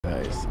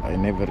Yes, I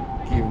never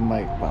give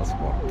my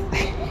passport.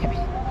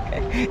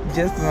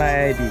 Just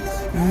my ID.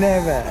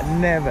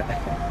 Never.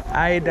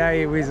 I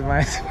die with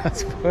my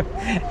passport.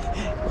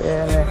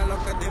 Yeah,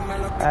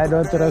 I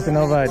don't trust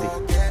nobody.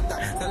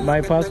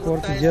 My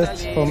passport is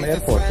just from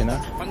airport, you know.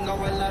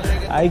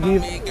 I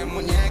give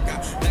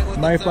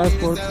my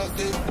passport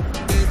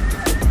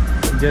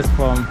just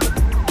from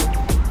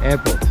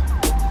airport,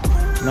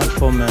 not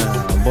from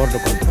border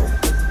control.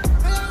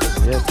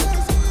 Yes,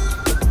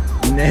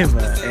 never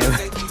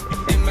ever.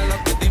 I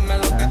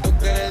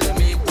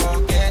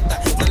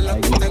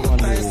give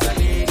only my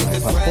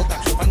passport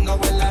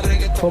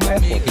from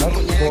airport,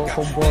 not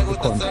from border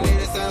control.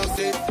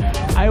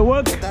 I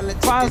work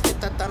fast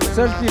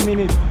 30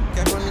 minutes.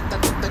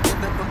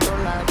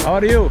 How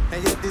are you?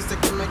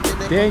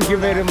 Thank you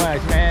very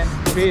much, man.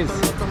 Peace.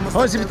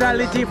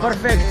 Hospitality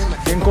perfect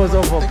in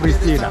Kosovo,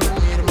 Pristina.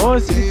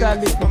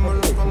 Hospitality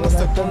perfect.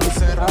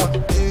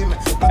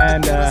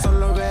 And yeah.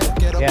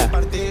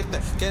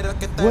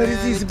 Where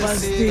is this bus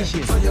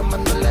station? I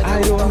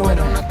don't know.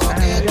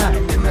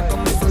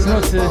 It's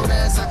not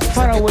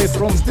far away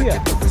from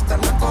here.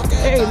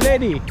 Hey,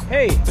 lady.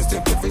 Hey.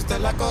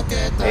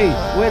 Hey,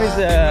 where is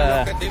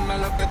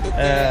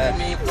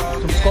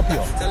To Skopje?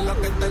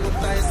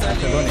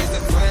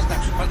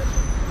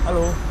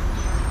 Hello.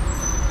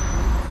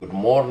 Good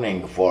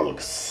morning,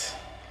 folks.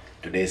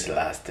 Today's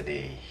last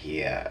day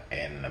here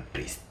in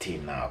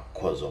Pristina,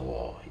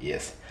 Kosovo.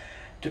 Yes,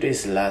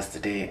 today's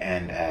last day,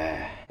 and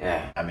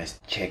yeah, I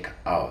must check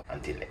out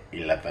until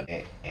 11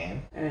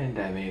 a.m. and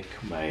I make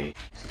my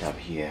stuff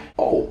here.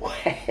 Oh,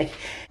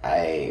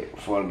 I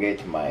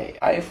forget my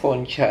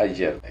iPhone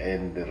charger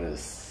and the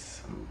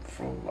rest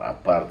from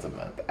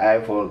apartment. I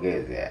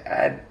forget that,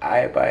 and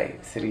I buy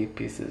 3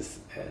 pieces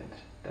and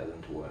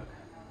doesn't work.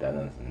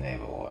 Doesn't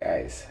never work.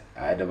 Guys,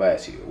 I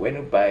advise you, when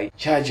you buy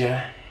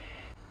charger,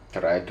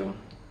 try to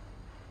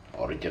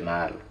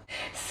original.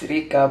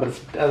 3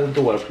 cables doesn't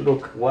work.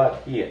 Look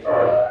what here.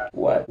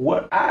 What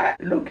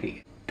look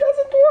here.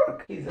 Doesn't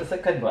work. It's the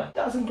second one.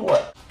 Doesn't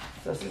work.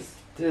 This is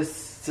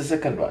the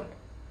second one.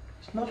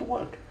 It's not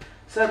work.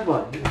 Third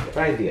one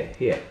right there.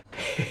 Here.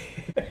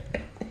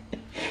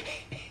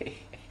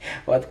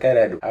 What can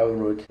I do? I will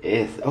wrote.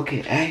 Yes.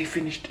 Okay. I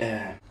finished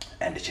and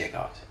the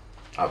checkout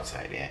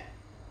outside. Yeah.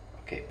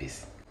 Okay.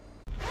 Peace.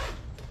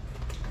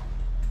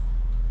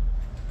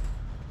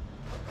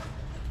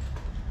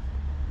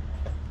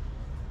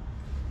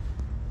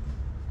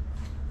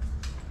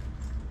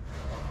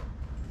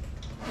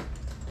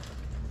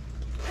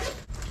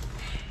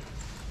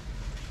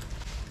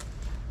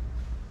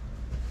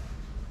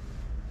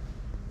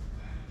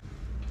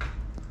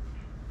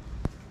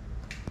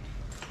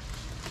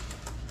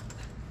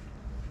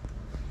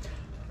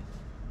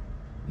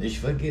 Nicht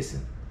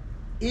vergessen,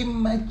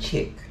 immer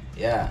check.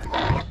 Yeah,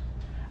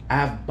 I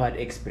have bad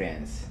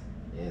experience.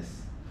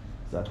 Yes,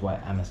 that's why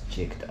I must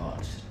check it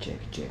out.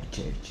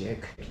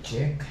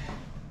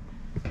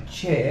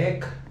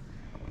 Check.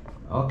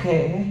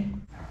 Okay.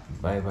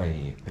 Bye,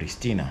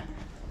 Pristina.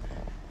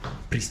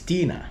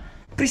 Pristina.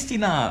 This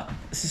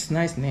is a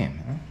nice name.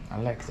 Huh? I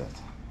like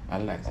that.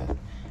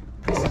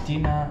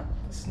 Pristina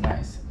is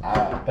nice.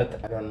 But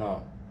I don't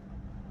know.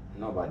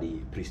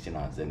 Nobody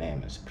Pristina. The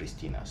name is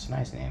Pristina. It's a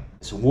nice name.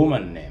 It's a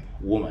woman name.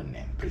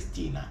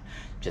 Pristina.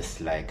 Just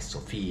like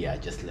Sophia.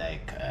 Just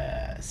like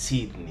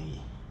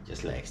Sydney.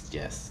 Just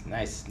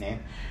nice name.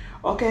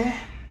 Okay.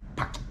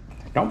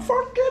 Don't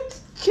forget.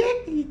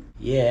 Check it.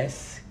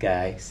 Yes,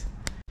 guys.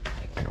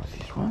 I cross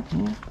this one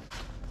here.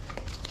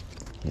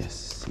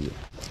 Yes.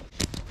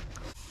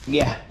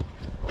 Yeah.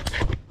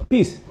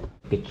 Peace.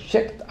 Get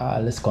checked.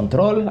 Let's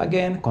control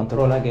again. I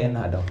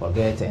don't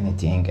forget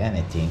anything.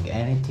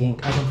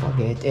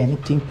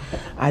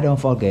 I don't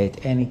forget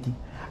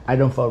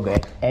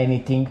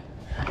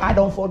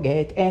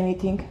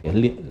anything.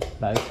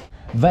 Like,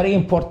 very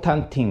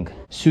important thing.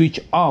 Switch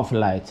off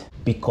light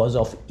because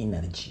of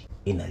energy.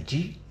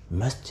 Energy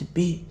must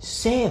be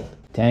saved.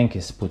 Thank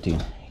you, Putin.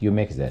 You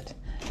make that.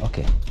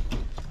 Okay.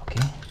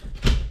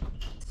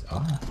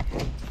 So,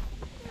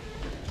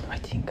 I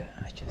think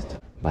I just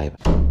bye.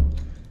 I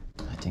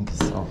think it's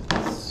so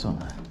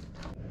nice.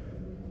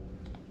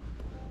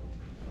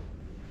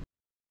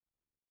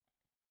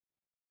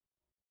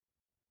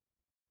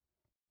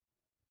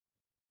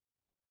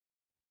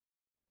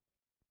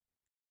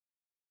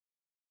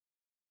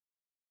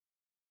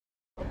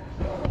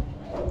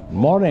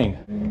 Morning.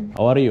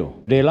 How are you?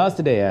 The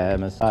last day I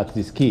must at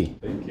this key.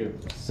 Thank you.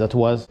 That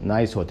was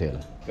nice hotel.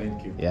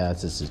 Thank you. Yeah,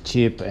 it's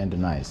cheap and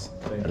nice.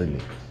 Thank really.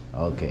 You.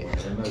 Okay.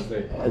 Have a nice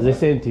day. The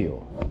same to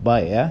you.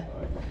 Bye. Yeah. Bye.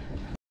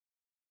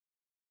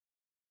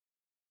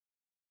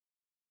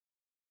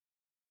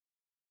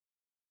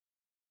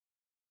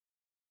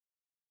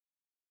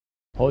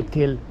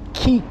 Hotel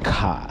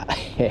Kika.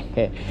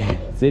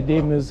 The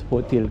name is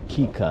Hotel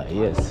Kika.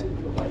 Yes.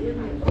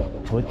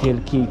 Hotel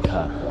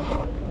Kika.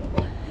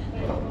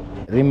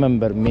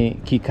 Remember me,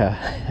 Kika.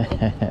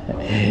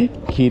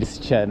 Kids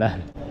channel.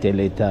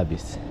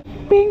 Teletubbies.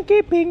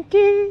 Pinky,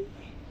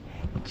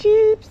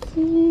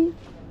 Gypsy.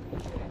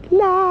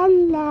 La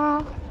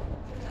la.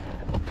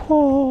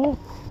 Po.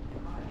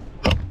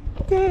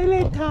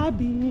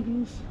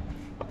 Teletubbies.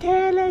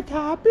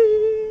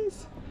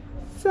 Teletubbies.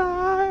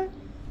 Say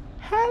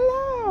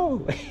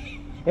hello.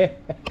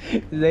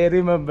 They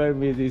remember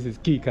me. This is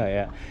Kika,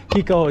 yeah.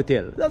 Kika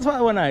Hotel. That's why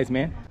was nice,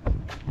 man.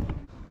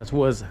 That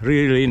was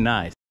really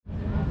nice.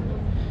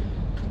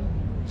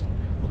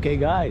 Okay,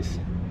 guys.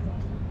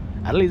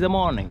 Early in the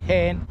morning,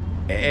 10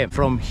 a.m.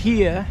 From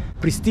here,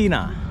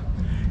 Pristina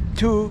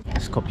to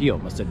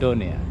Skopje,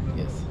 Macedonia.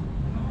 Yes.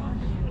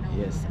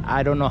 Yes.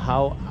 I don't know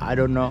how. I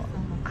don't know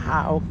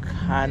how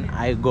can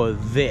I go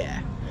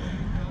there.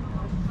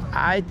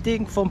 I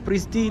think from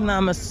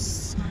Pristina,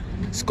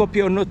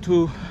 Skopje not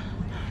too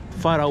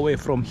far away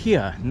from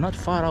here, not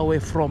far away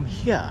from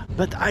here,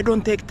 but I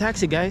don't take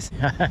taxi, guys.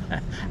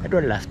 I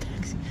don't love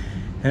taxi.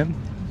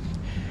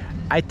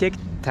 I take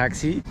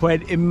taxi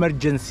when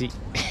emergency.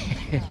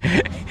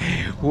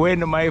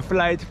 When my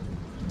flight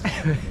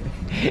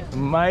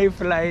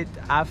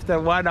after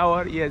 1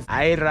 hour, yes,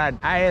 I run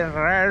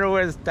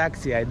with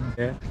taxi.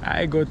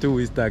 I go to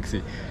with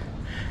taxi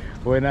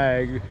when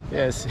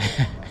yes.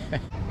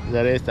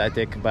 The rest I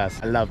take bus.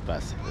 I love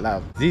bus.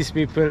 Love these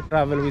people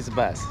travel with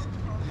bus.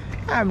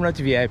 I'm not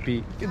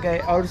VIP. You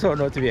guys also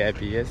not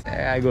VIP. Yes,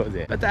 I go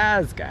there. But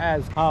ask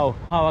how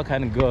I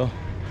can go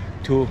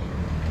to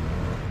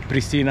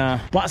Pristina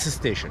bus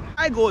station.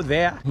 I go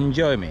there.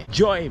 Enjoy me.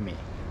 Join me.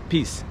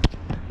 Peace.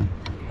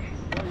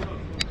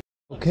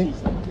 Okay.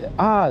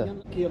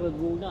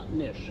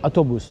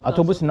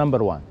 Autobus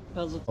number 1.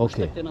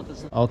 Okay.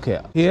 Okay.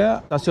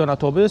 Here, station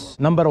autobus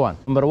number 1.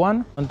 Number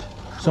 1 and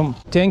some.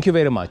 Thank you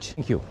very much.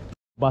 Thank you.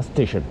 Bus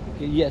station.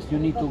 Yes, you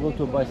need to go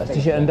to bus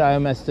station. And I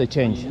must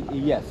change.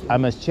 Yes. I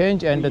must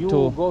change and you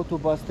to go to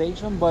bus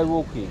station by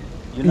walking.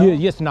 You know?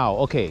 Yes, now.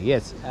 Okay,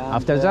 yes. And,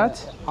 after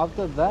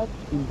that,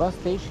 in bus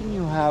station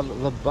you have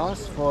the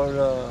bus for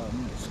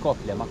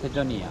Skopje,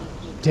 Macedonia.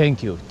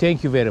 thank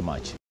you very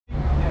much.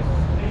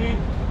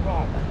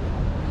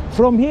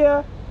 From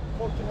here,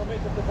 4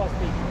 kilometers to bus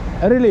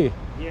station. really?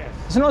 Yes.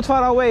 It's not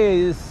far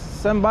away.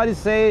 Somebody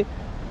say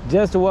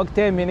just walk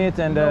 10 minutes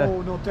and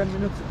No, 10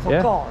 minutes for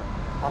yeah? car.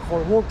 And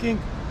for walking,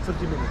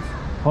 30 minutes.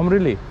 home,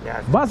 really?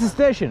 Yes. Bus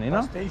station, you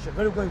know? Bus station.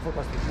 Where are you going for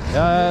bus station?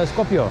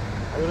 Skopje. Are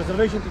you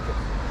reservation ticket?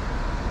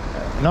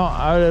 No,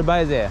 I will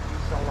buy there.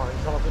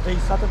 Inshallah. Today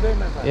is Saturday,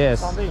 man. Yes.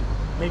 Sunday.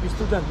 Maybe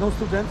student, no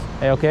students.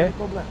 Okay. No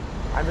problem.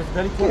 I'm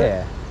very correct.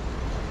 Yeah.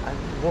 I'm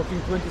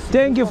working 26.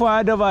 Thank you for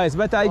advice,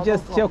 but I No,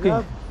 just no,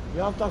 joking. we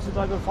have taxi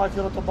driver 5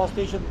 euro to bus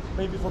station,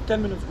 maybe for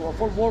 10 minutes go.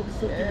 For work,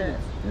 30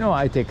 minutes. No,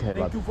 I take a lot.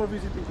 Thank you for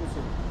visiting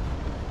also.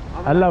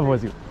 I love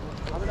with you.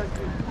 Have a nice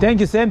day. Thank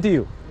you, same to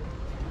you.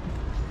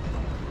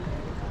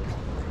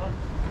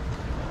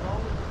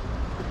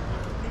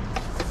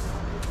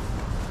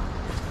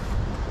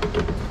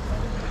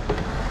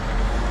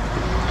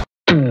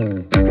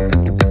 I'm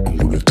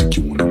gonna take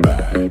you on a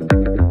ride.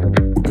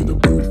 We're gonna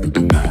burn through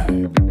the night.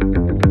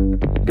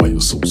 Why you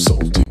so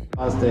salty?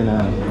 Pasta in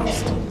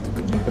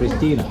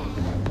Pristina.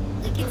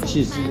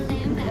 She's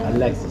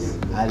Alexis.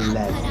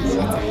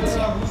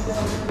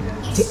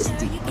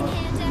 Tasty.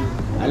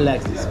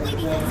 Alexis.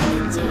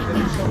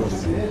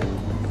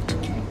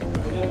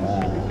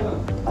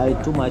 I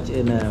too much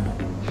in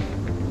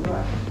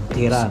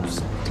Tehran.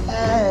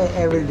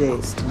 Every day.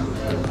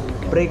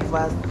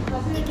 Breakfast,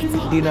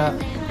 dinner.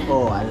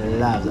 Oh, I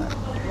love that.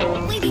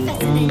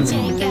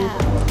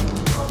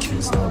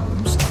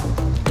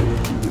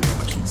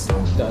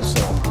 That's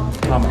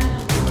how much?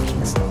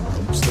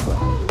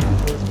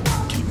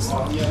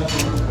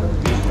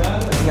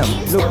 Yeah,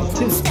 look,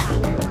 this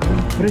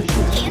fresh.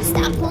 Can't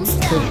stop, won't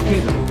stop.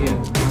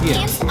 Here.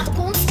 Can't stop,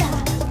 won't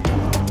stop.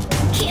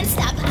 Can't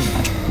stop.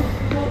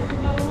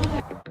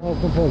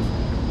 Alcohol.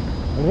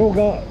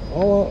 Droga,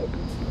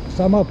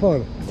 samapar.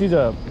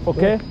 Tida,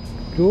 okay?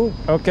 Tu,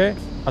 Okay.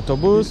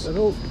 Autobus.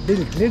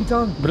 Bill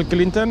Clinton, Bill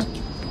Clinton.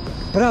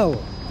 pravo.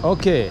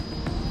 Okay.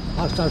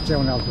 A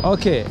stazione auto.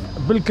 Okay.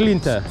 Bill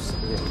Clinton.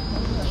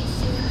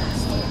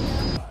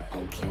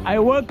 I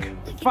work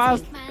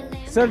fast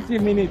 30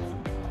 minutes.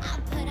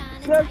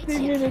 30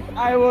 minutes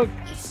I work.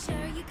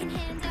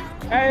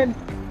 And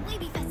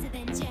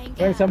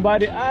when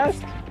somebody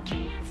asks,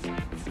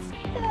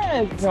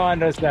 yes, no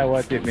understand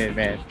what it means,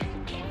 man.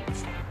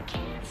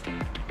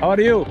 How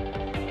are you?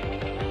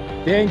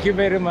 Thank you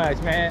very much,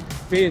 man.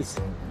 Peace.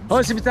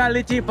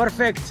 Hospitality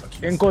perfect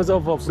in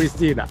Kosovo,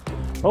 Pristina.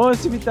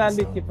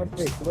 Hospitality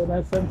perfect. When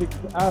I something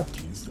to ask.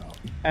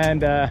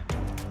 And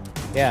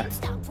yeah.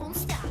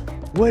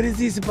 Where is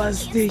this bus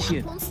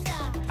station?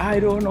 I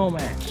don't know,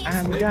 man.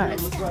 I'm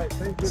guys.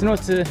 It's not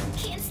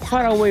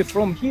far away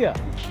from here.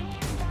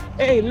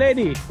 Hey,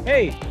 lady.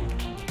 Hey.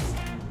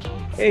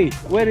 Hey,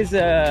 where is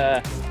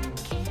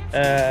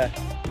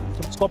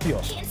Skopje?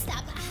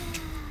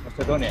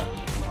 Macedonia.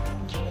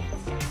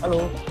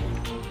 Hello.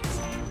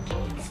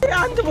 They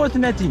answer about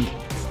nothing.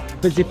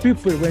 But the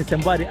people, when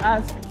somebody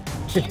asks,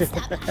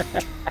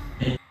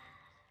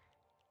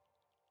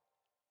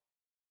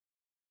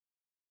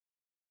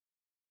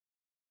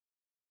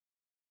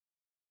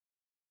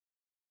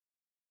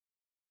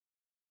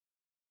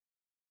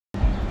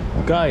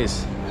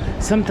 Guys,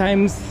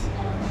 sometimes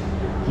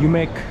you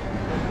make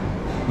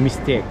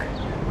mistake,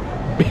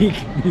 big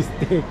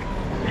mistake.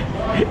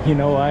 You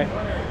know why?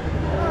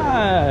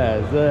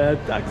 The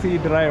taxi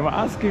driver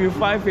asking you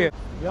 5 euro.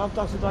 We have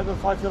taxi driver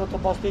 5 euro to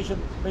bus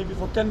station, maybe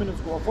for 10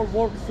 minutes go. For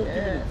work, 30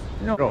 minutes.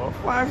 No, bro,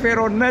 5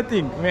 euro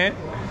nothing, man.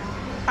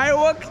 I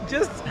work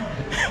just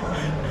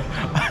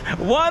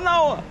 1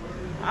 hour.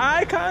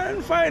 I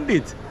can't find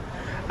it.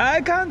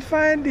 I can't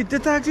find it. The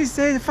taxi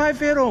says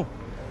 5 euro.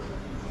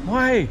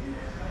 Why?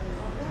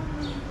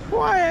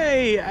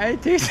 Why I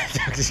take the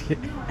taxi?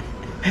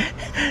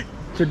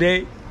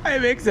 Today I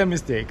make the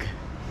mistake.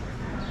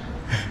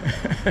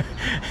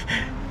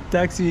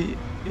 Taxi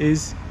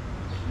is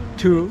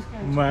too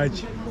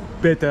much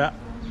better.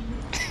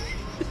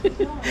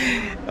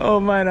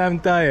 Oh man, I'm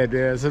tired.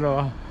 So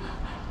no,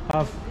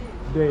 half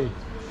day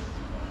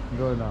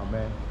go now,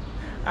 man.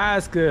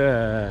 Ask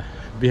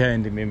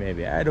behind me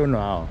maybe. I don't know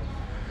how.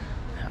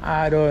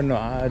 I don't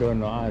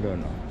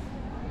know.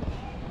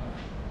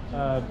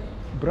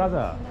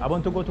 Brother, I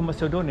want to go to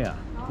Macedonia.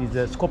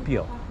 It's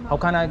Skopje. How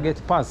can I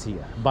get pass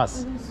here?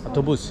 Bus,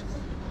 autobus.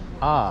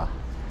 Ah,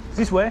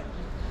 this way?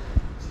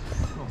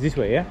 This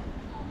way, yeah?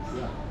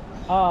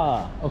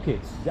 Ah, okay.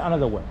 The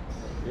another way.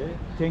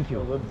 Thank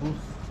you.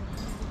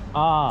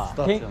 Ah,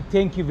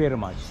 thank you very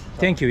much.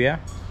 Thank you, yeah?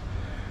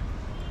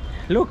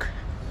 Look,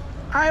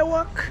 I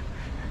walk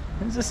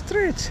in the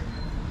street.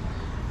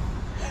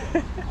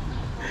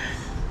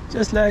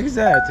 Just like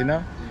that, you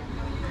know?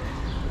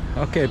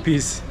 Okay,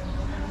 peace.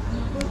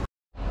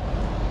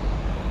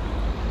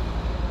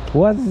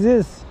 What's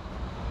this?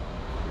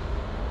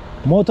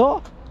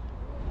 Motor?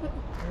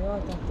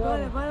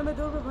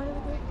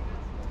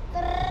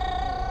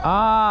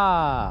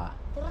 Ah,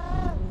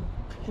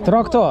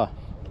 tractor.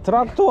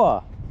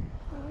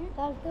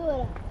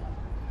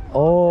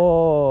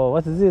 Oh,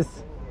 what is this?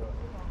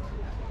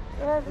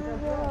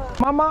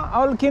 Mama,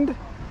 our kind?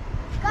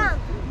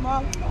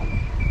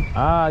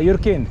 Ah, your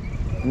kind?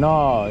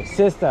 No,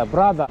 sister,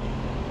 brother.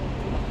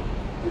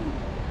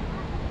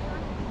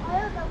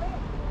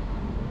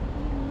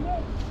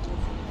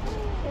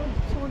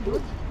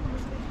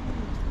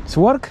 It's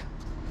work?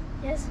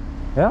 Yes.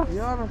 Yeah?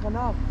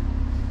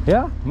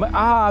 Yeah?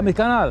 Ah, met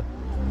kanaal.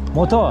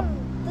 Motor.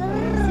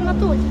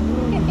 Motor.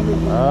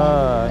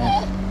 Ah.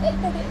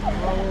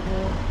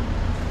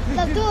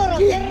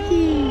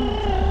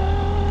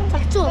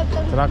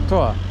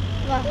 Tractor.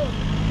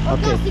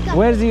 Okay.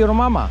 Where's your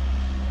mama?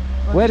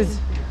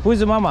 Who's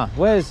your mama?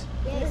 Where's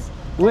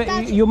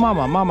your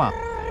mama? Mama.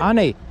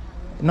 Annie.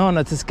 No,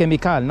 it is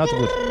chemical, not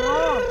good.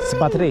 It's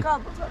battery.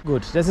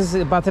 Good. This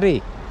is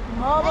battery.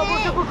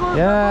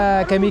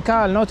 Yeah,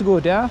 chemical, not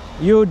good, yeah?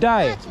 You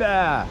die.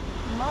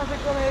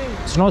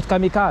 It's not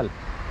chemical.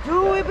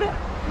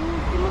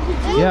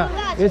 Yeah,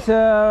 it's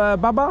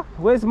Baba.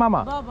 Where's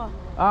Mama? Baba.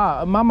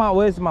 Ah, Mama,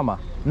 where's Mama?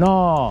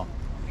 No.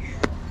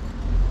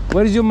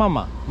 Where's your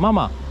Mama?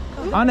 Mama.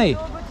 Annie.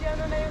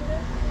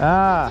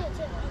 Ah.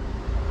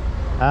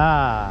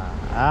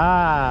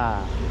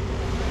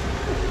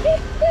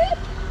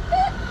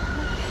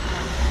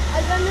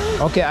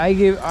 Okay, I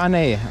give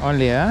Annie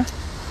only, yeah?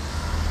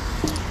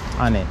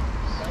 Annie.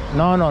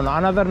 No,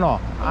 another no.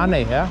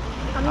 Annie, yeah?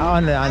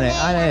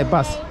 Annie,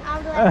 bus.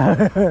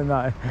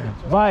 No.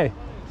 Bye.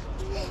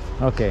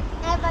 Okay.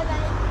 Bye.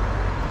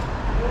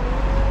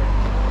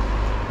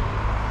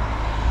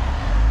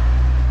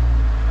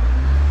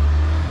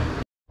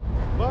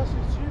 Bus is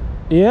cheap.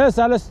 Yes,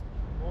 Alice.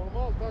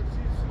 Normal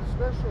taxi is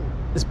special.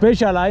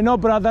 Special. I know,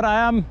 brother.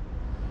 I am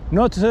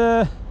not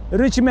a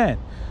rich man.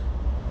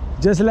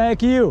 Just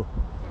like you.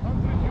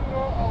 100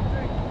 euro, I'll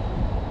take.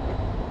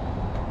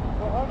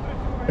 For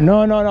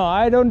 100 euro. No.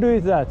 I don't do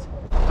it that.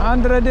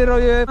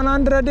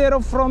 100 euro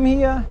from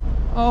here.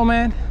 Oh,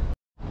 man.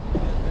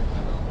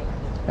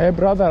 Hey,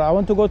 brother. I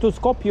want to go to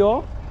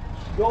Skopje.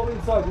 Go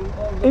inside.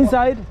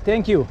 Inside?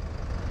 Thank you.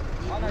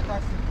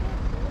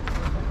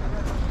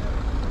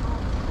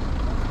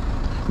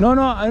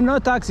 No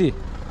taxi.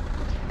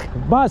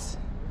 Bus.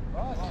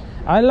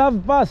 I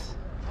love bus.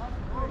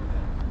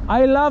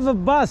 I love a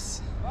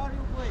bus.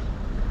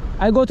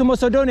 I go to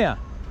Macedonia.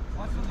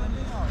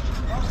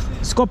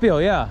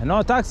 Skopje, yeah.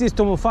 No taxi is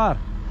too far.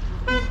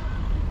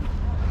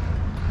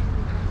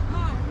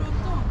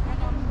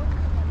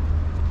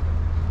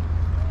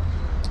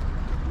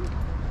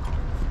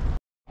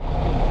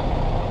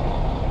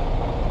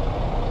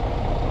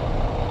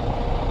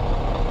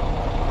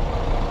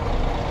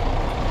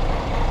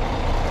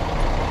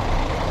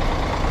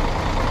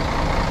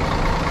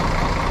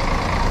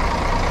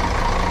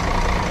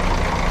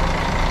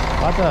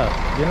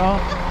 You know,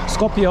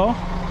 Skopje,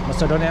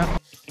 Macedonia.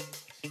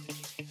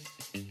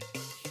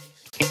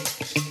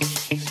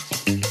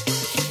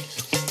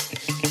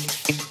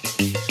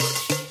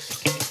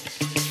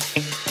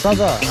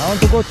 Brother, I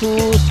want to go to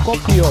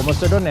Skopje,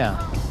 Macedonia.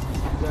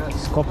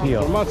 Skopje.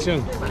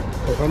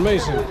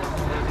 Information.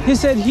 He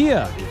said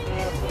here.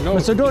 No.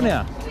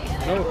 Macedonia.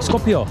 No.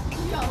 Skopje.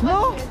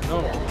 No?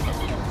 No.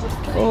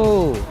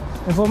 Oh,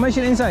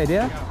 information inside,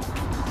 yeah?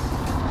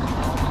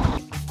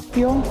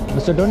 Skopje,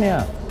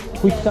 Macedonia.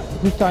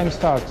 Which time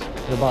starts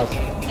the bus?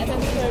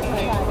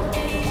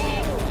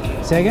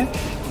 7:35. Say again?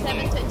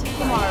 7:20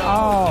 tomorrow.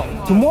 Oh,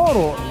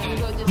 tomorrow?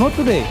 Not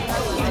today.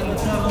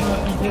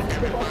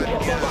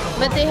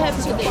 But they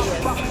have today,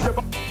 yes.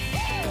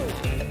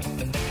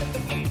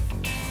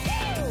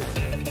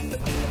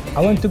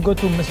 I want to go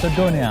to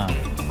Macedonia.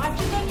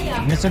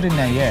 Macedonia.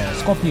 Macedonia, yeah.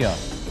 Skopje.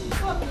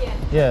 Skopje.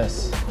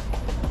 Yes.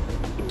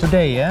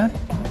 Today, yeah?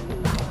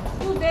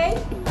 Today.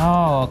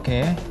 Oh,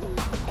 okay.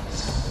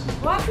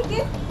 One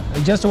ticket.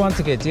 Just one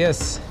ticket,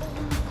 yes.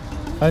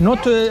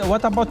 Not,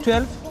 what about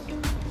 12?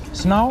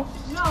 Snow?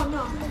 No,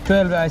 no.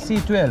 12, I see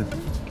 12.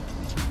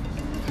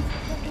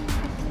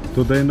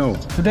 Today no.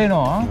 Today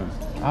no, huh?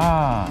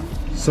 Ah,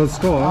 Sad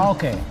ska, ah, ah,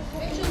 okay.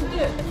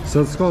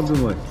 Sad ska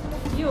думай.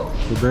 You.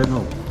 Today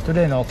no.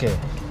 Today no, okay.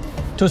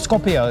 To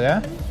Skopje,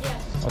 yeah? Yes.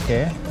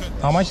 Okay.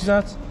 How much is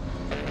that?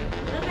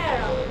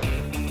 Romero.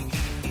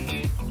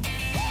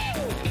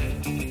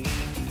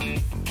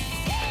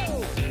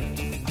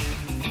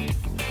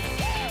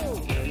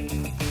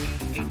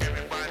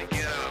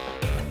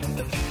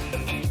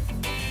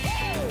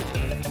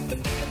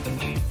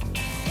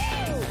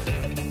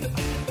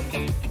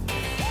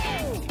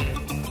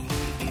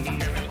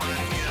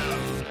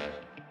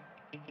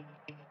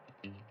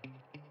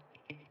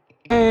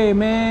 Hey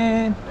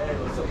man,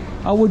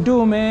 how would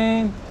do,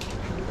 man?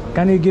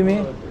 Can you give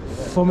me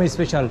for me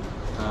special?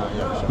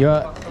 You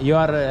are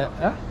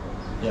huh?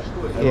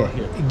 Yeah.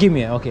 Give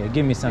me, okay,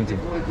 give me something.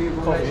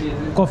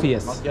 Coffee,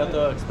 yes.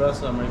 Macchiato,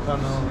 espresso,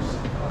 americano.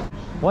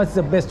 What's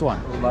the best one?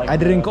 I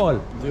drink all.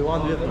 Do you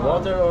want with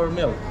water or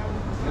milk?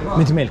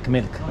 With milk.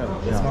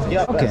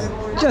 Yeah. Okay,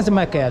 just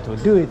macchiato.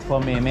 Do it for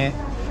me, man.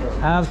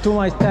 I have too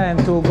much time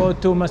to go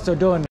to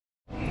Macedonia.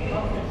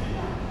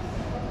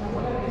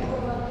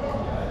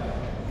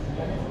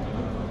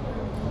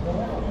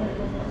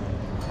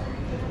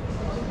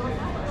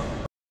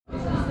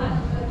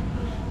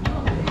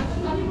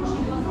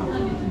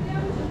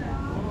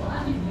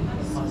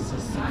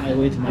 I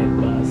wait my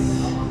bus.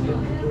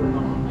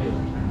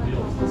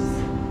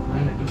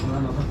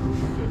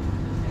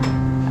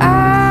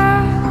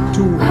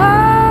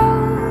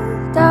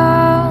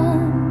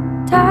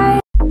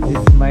 This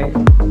is my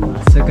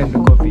second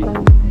coffee.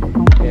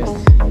 Yes.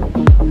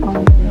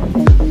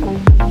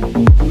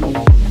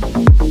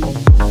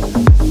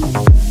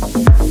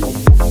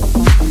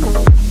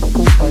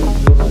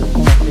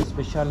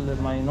 Special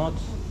my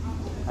notes.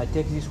 I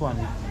take this one.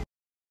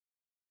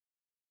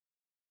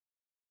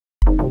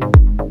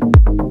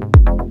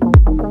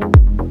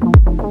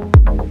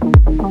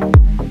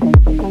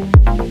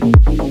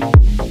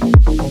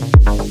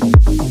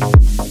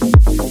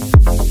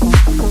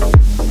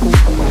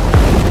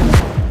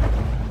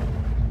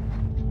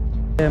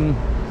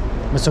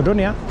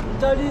 Macedonia?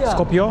 Italia.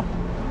 Skopje?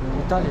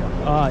 Italia.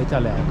 Ah,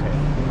 Italia, okay.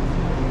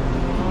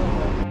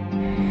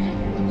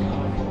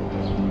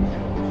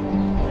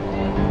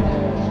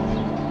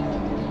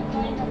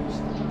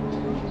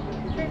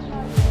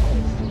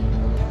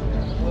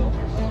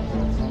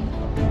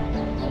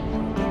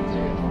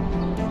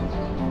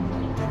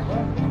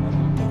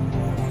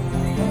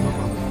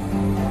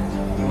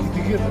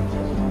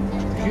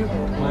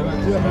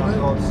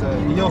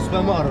 Io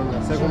spamaro,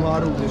 secondo la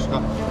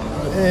rubrica.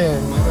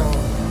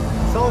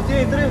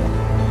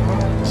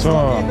 So,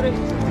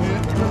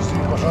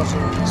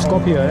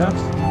 Skopje, yeah?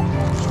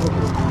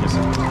 Yes.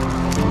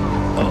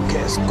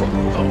 Okay,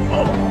 Skopje.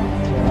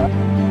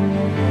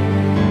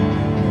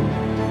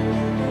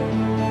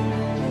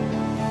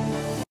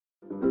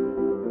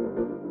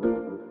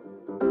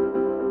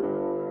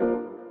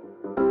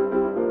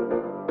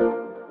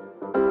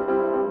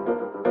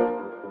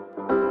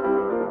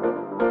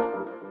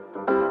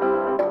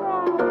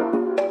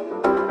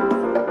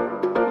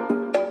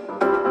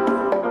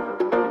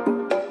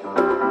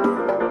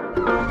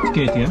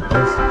 Ticket, yeah?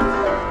 Yes.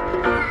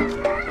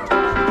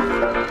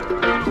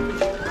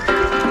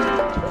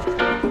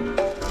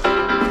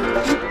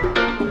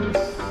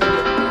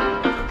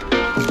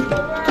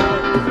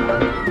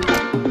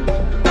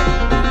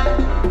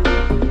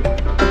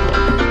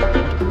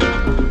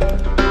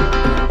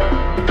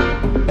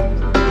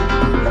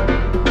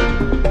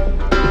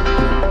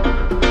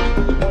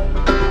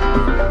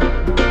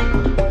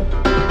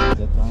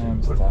 The time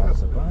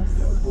starts the bus.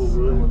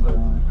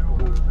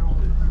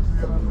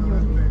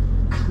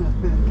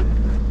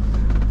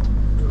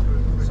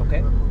 It's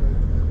okay?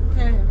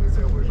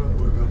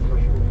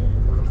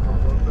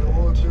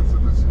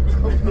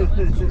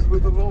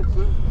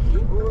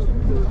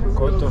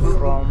 Go to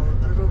from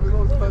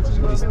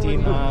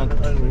Pristina to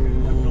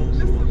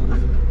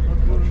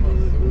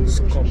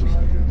Skopje.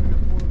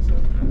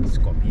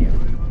 Skopje,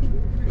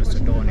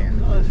 Macedonia.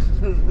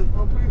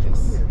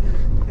 Yes.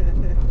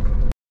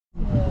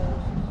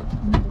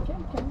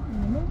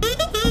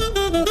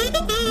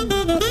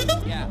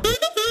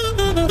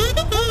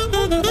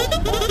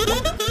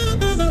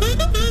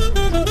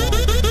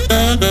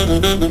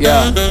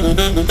 Yeah,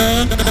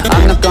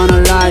 I'm not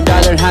gonna lie,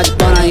 daughter had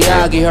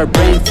Bonayagi, her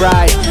brain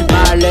fried.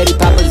 My lady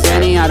Papa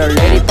Zenny, out a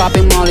lady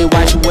popping molly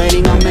while she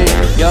waiting on me.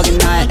 You're in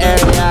my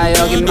area,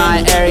 you're in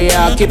my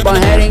area. Keep on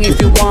heading if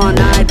you want,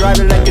 I drive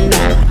it like a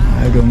night.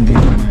 I don't give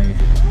my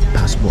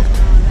passport.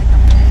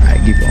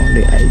 I give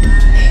only ID.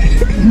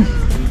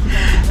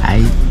 I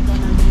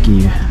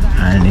give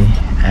only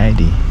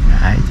ID.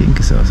 I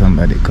think so.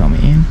 Somebody come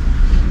in.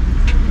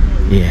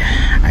 Yeah,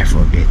 I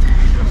forget.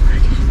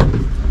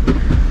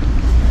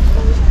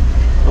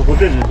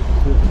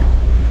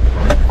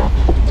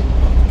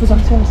 Vous en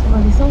tirez sur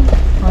un descend?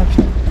 Ouais.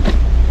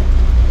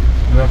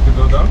 You have to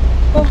go down?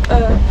 Oh,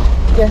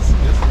 yes.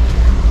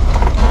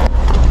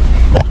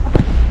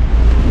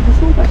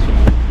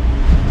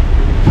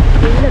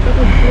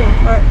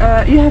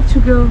 You have to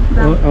go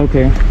down. Oh,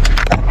 okay.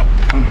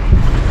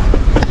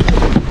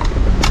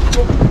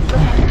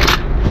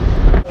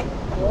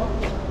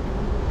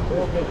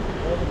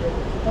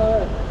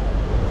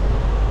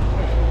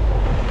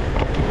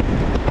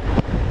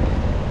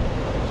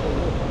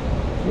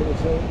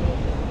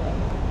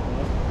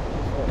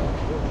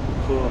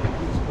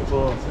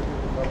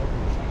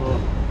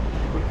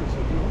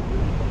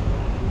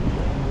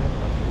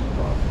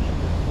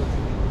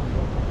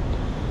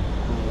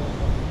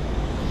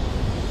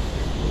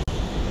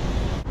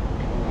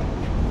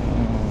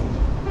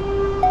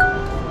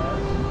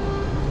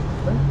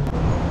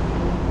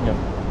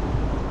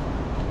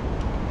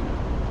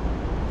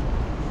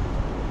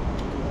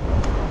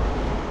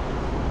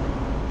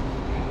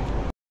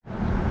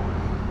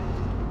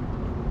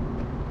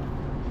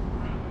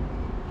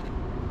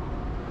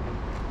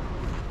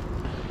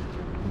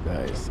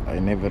 Guys, I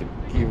never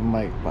give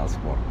my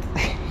passport.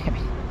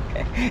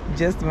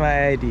 Just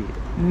my ID.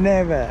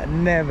 Never,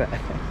 never.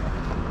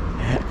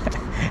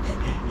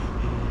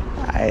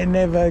 I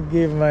never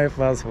give my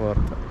passport.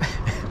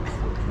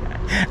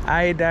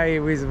 I die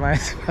with my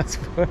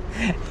passport.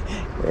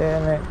 Yeah,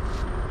 man.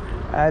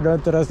 I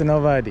don't trust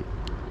nobody.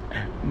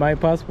 My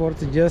passport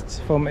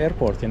just from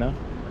airport, you know.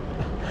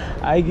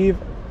 I give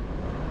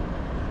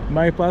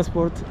my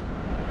passport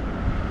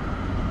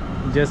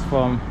just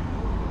from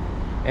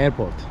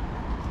airport,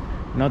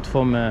 not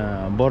from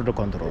border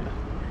control.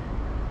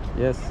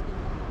 Yes,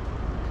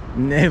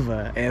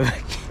 never ever.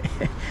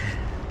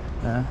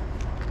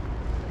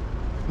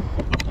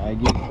 I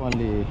give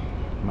only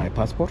my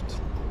passport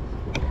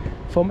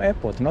from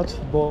airport, not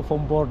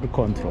from border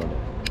control.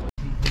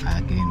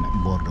 Again,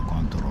 border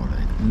control.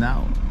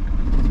 Now,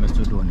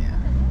 Macedonia.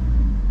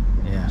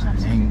 Yeah,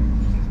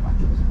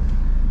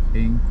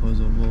 in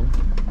Kosovo,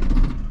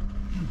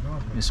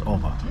 it's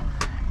over.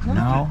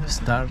 Now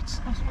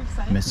starts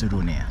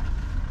Macedonia.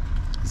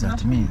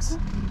 That means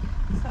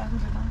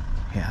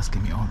he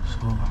asking me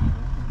also.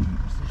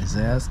 Is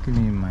he asking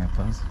me my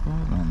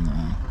passport or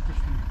no?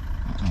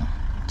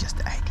 Just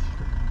ID.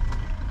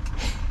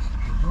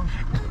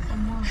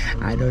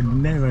 I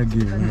don't never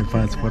give my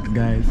passport,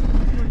 guys.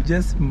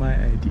 Just my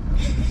ID.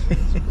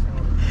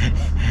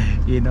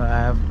 You know, I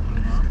have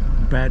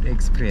bad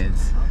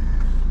experience.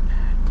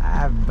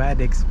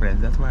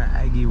 That's why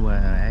I give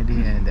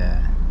ID and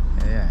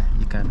yeah,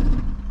 you can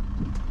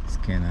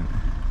scan it.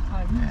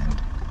 And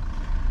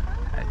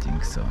I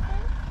think so.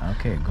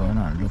 Okay, go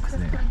on, look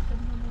there.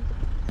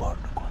 Border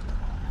control.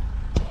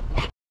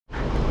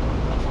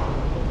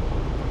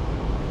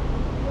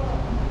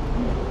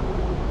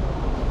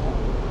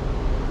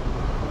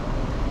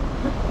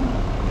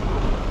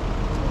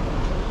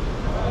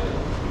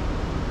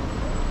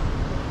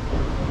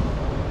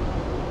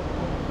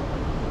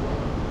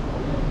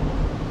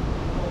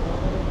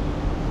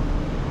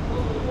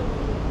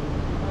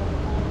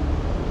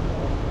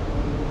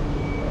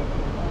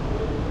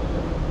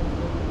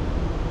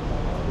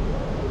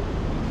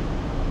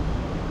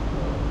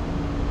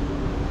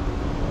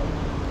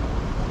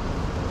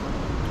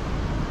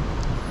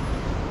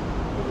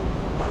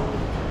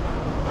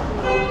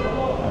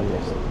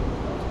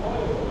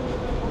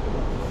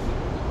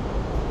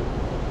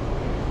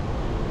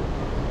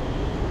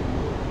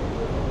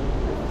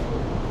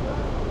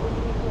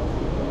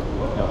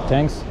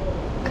 Thanks.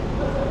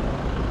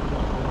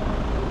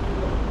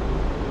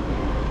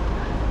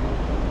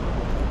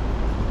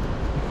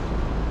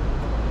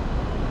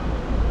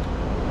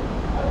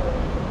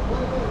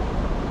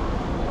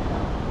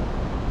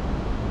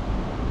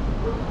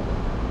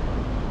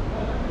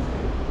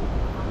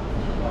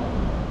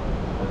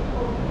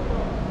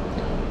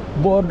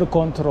 Border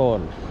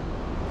control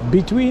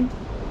between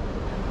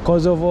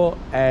Kosovo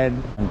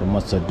and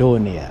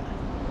Macedonia.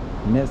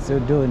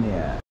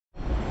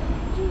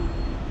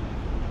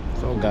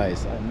 So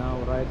guys,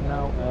 right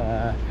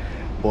now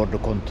border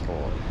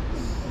control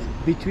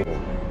between,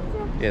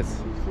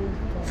 yes,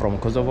 from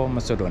Kosovo,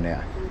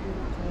 Macedonia.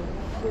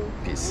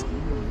 Peace.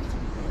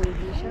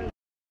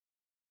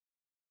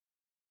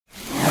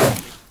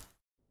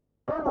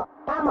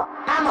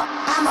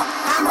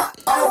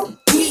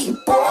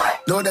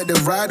 Know that they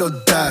ride or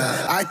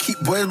die. I keep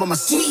boys by my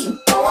side.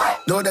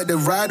 Know that they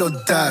ride or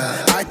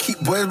die. I keep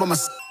boys by my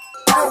side.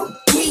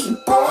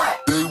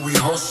 Day we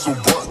hustle,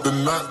 but the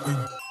night we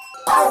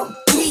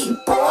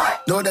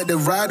Know that they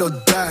ride or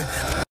die.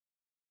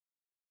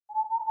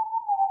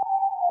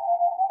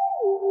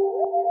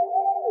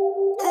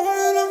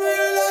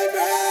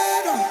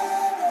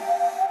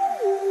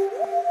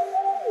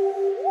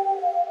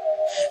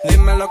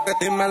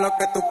 Dime lo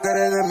que tú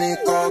quieres de mi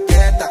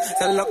coqueta.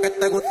 Sé lo que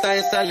te gusta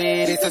es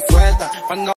salir y se suelta. Cuando